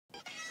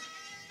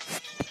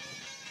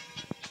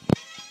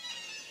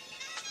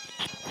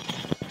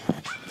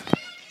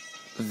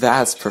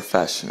That's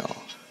professional.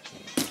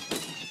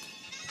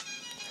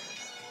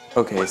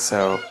 Okay,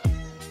 so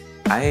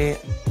I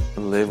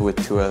live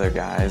with two other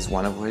guys,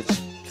 one of which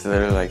is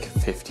literally like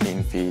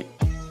 15 feet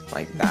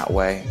like that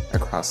way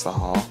across the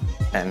hall,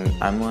 and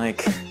I'm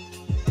like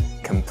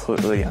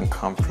completely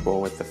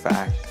uncomfortable with the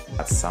fact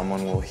that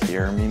someone will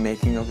hear me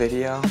making a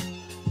video,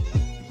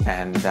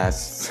 and that's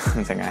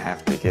something I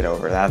have to get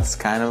over. That's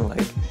kind of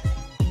like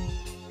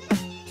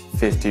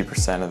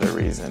 50% of the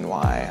reason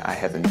why I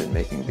haven't been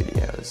making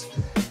videos.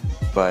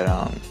 But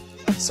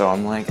so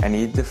I'm like, I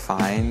need to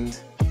find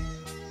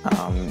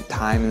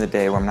time in the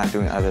day where I'm not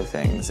doing other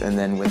things, and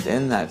then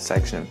within that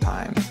section of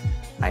time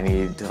I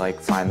need to like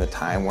find the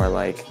time where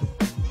like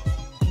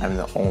I'm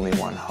the only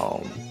one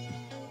home.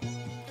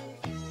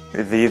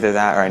 It's either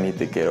that or I need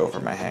to get over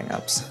my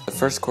hang-ups. The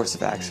first course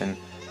of action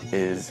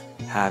is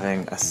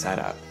having a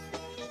setup.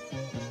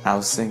 I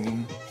was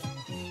thinking,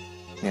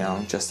 you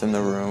know, just in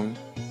the room.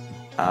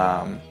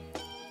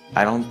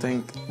 I don't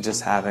think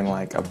just having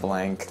like a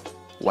blank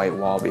white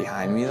wall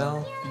behind me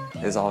though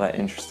is all that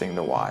interesting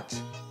to watch.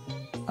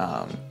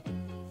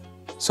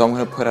 So I'm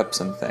going to put up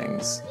some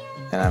things,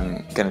 and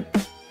I'm going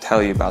to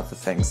tell you about the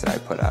things that I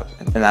put up,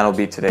 and that'll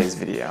be today's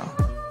video.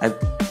 I'm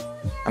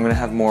going to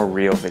have more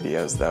real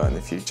videos though in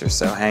the future,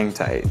 so hang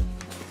tight.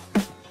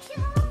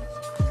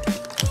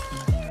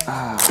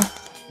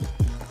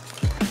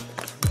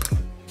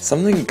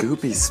 Something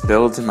goopy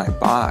spilled in my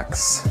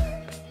box.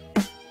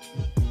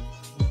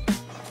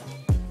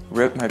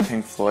 Ripped my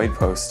Pink Floyd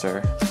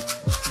poster.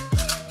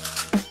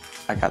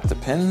 I got the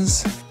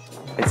pins.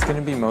 It's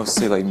gonna be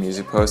mostly like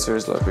music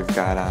posters. Look, we've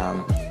got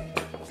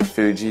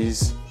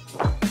Fugees.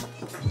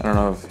 I don't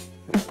know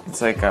if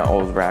it's like an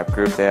old rap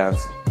group. They have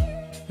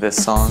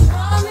this song.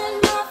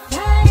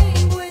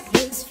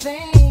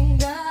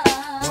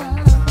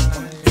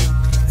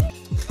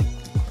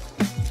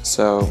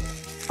 So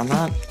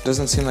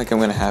doesn't seem like I'm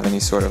gonna have any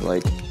sort of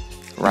like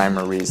rhyme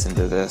or reason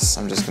to this.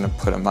 I'm just gonna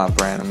put them up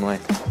randomly.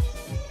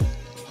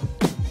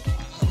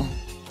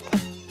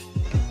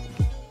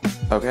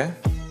 Okay.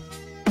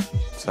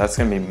 So that's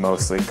gonna be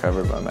mostly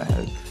covered by my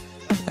head.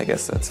 I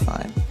guess that's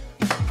fine.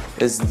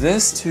 Is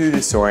this too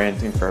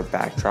disorienting for a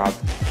backdrop?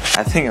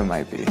 I think it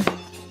might be.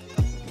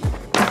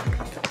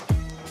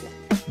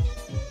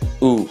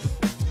 Ooh,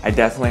 I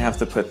definitely have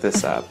to put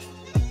this up.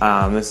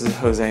 This is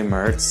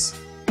𝓑𝓬𝓬𝓴,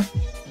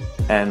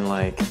 and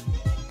like,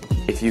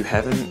 if you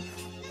haven't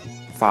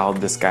followed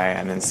this guy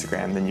on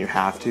Instagram, then you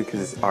have to, because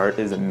his art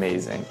is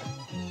amazing.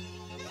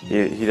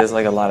 He does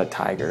like a lot of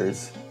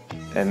tigers,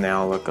 and they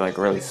all look like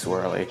really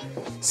swirly.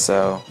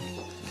 So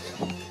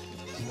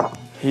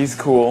he's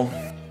cool.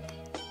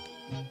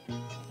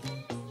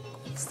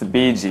 It's the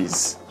Bee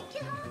Gees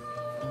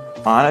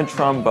on a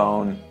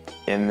trombone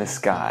in the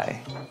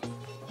sky.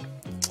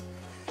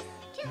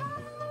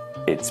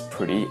 It's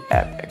pretty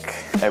epic.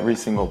 Every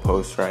single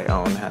poster I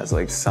own has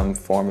like some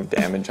form of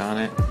damage on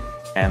it,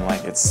 and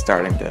like it's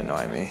starting to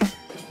annoy me.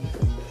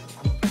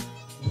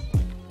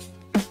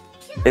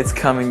 It's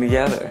coming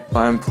together.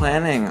 I'm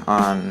planning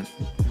on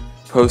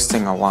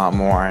posting a lot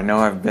more. I know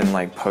I've been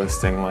like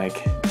posting like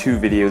 2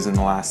 videos in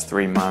the last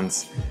 3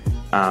 months.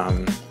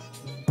 I'm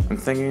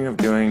thinking of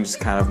doing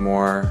just kind of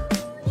more,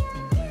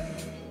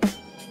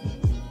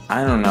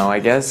 I don't know, I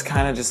guess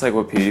kind of just like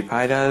what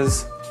PewDiePie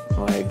does.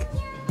 Like,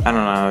 I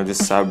don't know,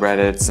 just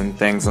subreddits and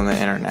things on the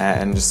internet,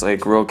 and just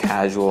like real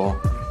casual,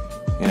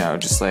 you know,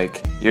 just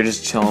like you're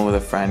just chilling with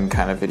a friend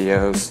kind of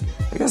videos.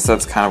 I guess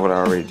that's kind of what I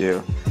already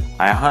do.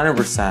 I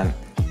 100%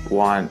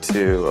 want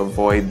to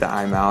avoid the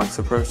I'm Alex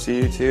approach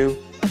to YouTube.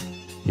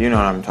 You know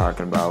what I'm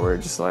talking about, where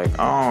it's just like,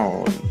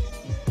 oh,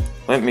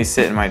 let me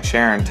sit in my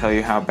chair and tell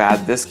you how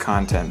bad this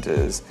content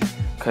is.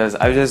 Because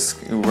I've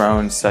just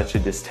grown such a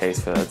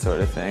distaste for that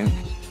sort of thing.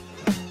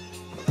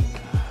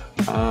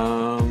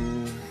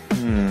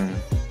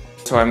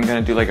 So I'm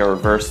gonna do like a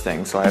reverse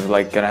thing. So I'm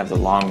like gonna have the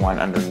long one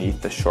underneath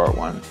the short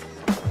one.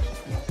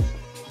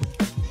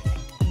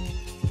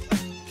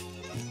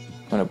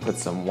 I'm gonna put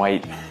some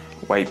white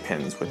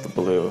pins with the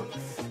blue,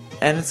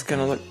 and it's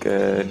gonna look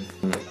good.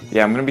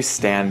 Yeah, I'm gonna be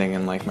standing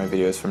in like my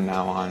videos from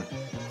now on.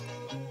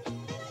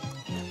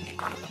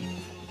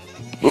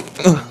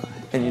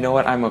 And you know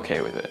what? I'm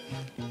okay with it.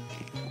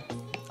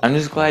 I'm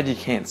just glad you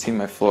can't see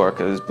my floor,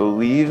 because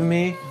believe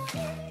me,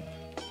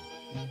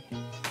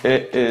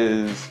 it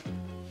is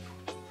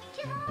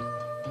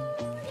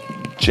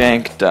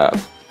janked up.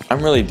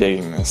 I'm really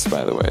digging this,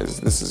 by the way.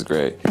 This is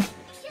great.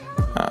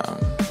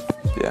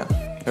 Yeah.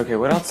 Okay,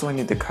 what else do I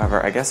need to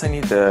cover? I guess I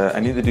need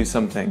to do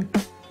something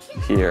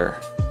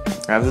here.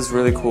 I have this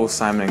really cool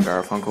Simon and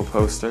Garfunkel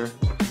poster.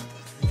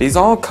 These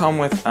all come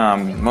with,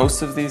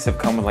 most of these have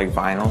come with like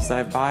vinyls that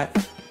I bought.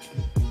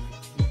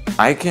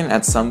 I can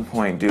at some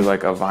point do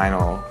like a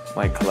vinyl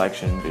like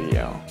collection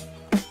video.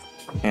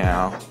 You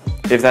know,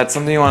 if that's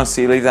something you want to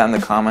see, leave that in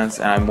the comments,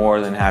 and I'm more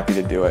than happy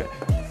to do it.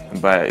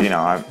 But you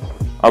know,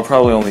 I'll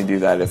probably only do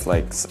that if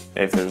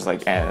there's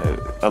like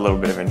a little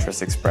bit of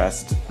interest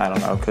expressed. I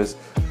don't know, cause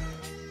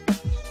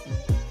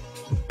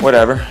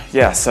whatever.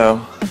 Yeah,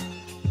 so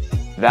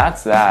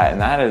that's that,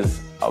 and that is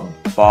a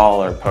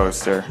baller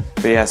poster.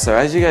 But yeah, so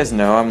as you guys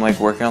know, I'm like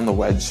working on the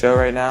Wedge show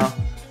right now,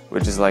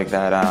 which is like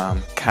that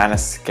kind of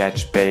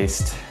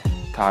sketch-based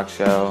talk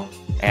show,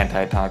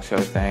 anti-talk show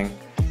thing.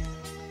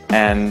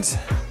 And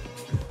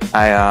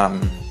I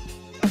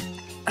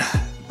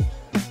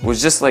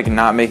was just like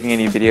not making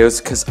any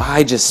videos because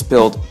I just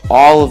spilled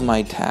all of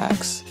my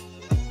tacks.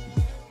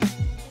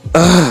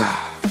 Ugh.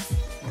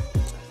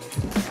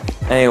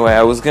 Anyway,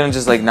 I was gonna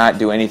just like not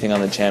do anything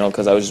on the channel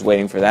because I was just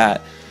waiting for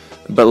that.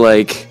 But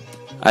like,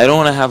 I don't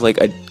want to have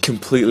like a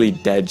completely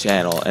dead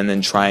channel and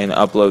then try and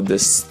upload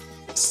these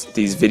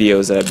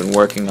videos that I've been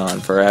working on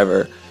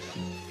forever,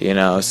 you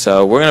know.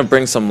 So we're gonna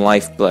bring some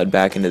lifeblood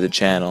back into the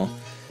channel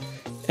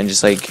and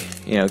just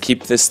like, you know,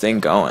 keep this thing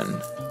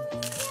going.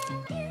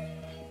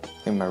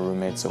 I think my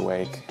roommate's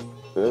awake.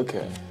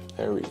 Okay,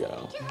 there we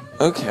go.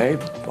 Okay,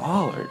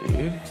 baller,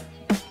 dude.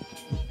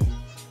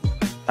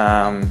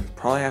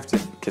 Probably have to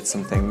get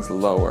some things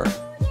lower.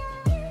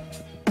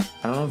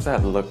 I don't know if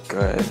that looked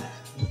good.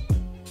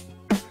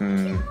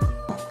 I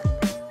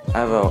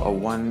have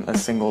a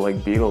single like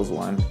Beatles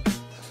one.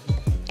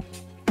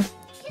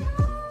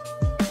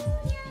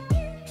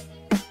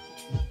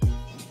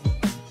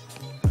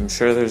 I'm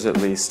sure there's at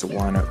least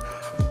one.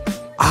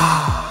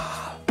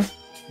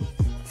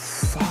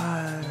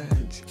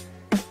 Fudge.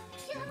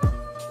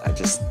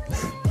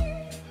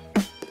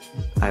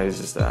 I was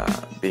just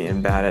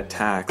being bad at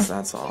tacks,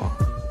 that's all.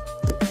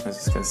 I was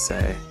just gonna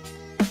say.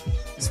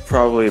 It's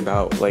probably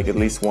about like at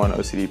least one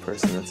OCD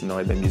person that's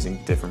annoyed that I'm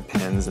using different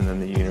pins, and then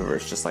the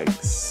universe just like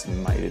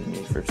smited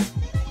me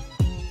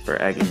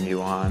for egging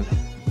you on.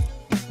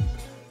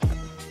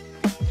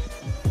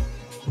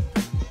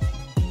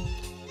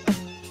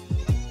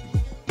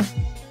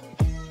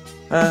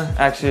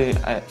 Actually,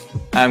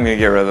 I'm gonna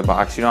get rid of the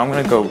box. You know, I'm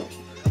gonna go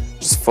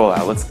just full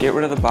out. Let's get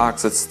rid of the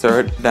box. Let's throw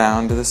it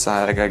down to the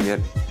side. I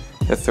gotta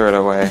throw it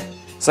away.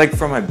 It's like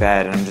from my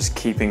bed, and I'm just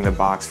keeping the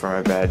box from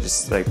my bed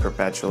just like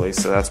perpetually,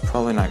 so that's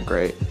probably not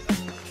great.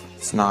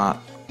 It's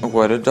not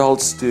what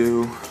adults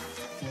do.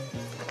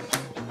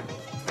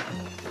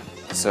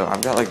 So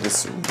I've got like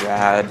this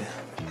rad,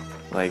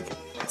 like,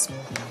 it's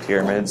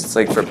pyramids. It's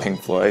like for Pink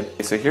Floyd.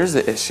 So here's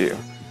the issue.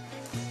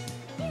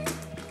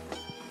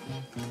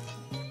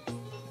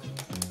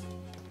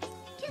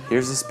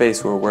 Here's the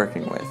space we're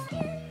working with.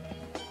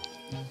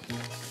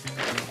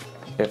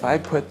 If I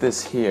put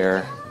this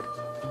here,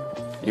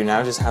 you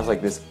now just have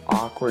like this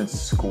awkward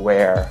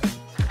square,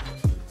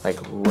 like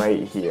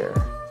right here,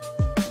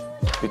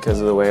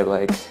 because of the way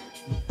like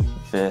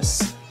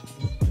this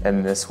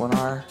and this one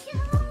are.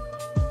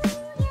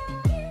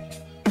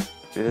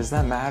 Does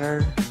that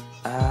matter?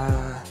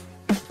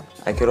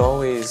 I could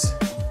always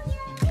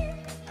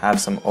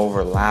have some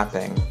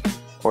overlapping,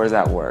 or is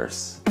that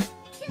worse?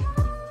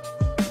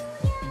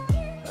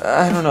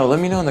 I don't know,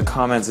 let me know in the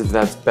comments if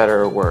that's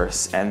better or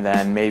worse, and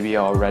then maybe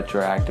I'll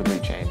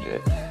retroactively change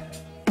it.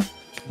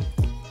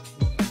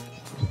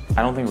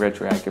 I don't think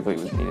retroactively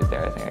was needed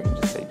there. I think I can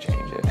just say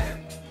change it.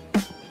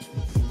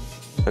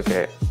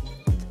 Okay,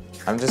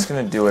 I'm just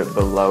gonna do it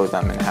below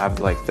them and have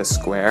like the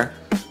square,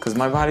 because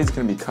my body's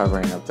gonna be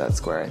covering up that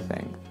square, I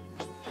think.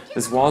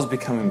 This wall's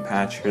becoming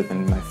patchier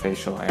than my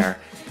facial hair,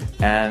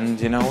 and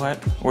you know what?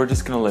 We're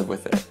just gonna live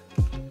with it.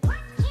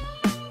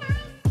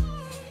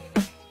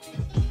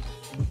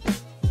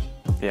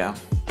 Yeah.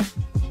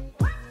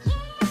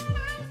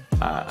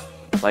 I'm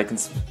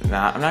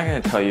not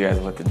gonna tell you guys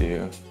what to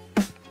do.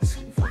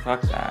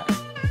 Fuck that.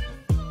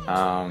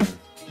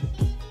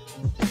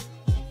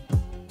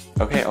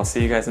 Okay, I'll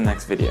see you guys in the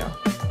next video.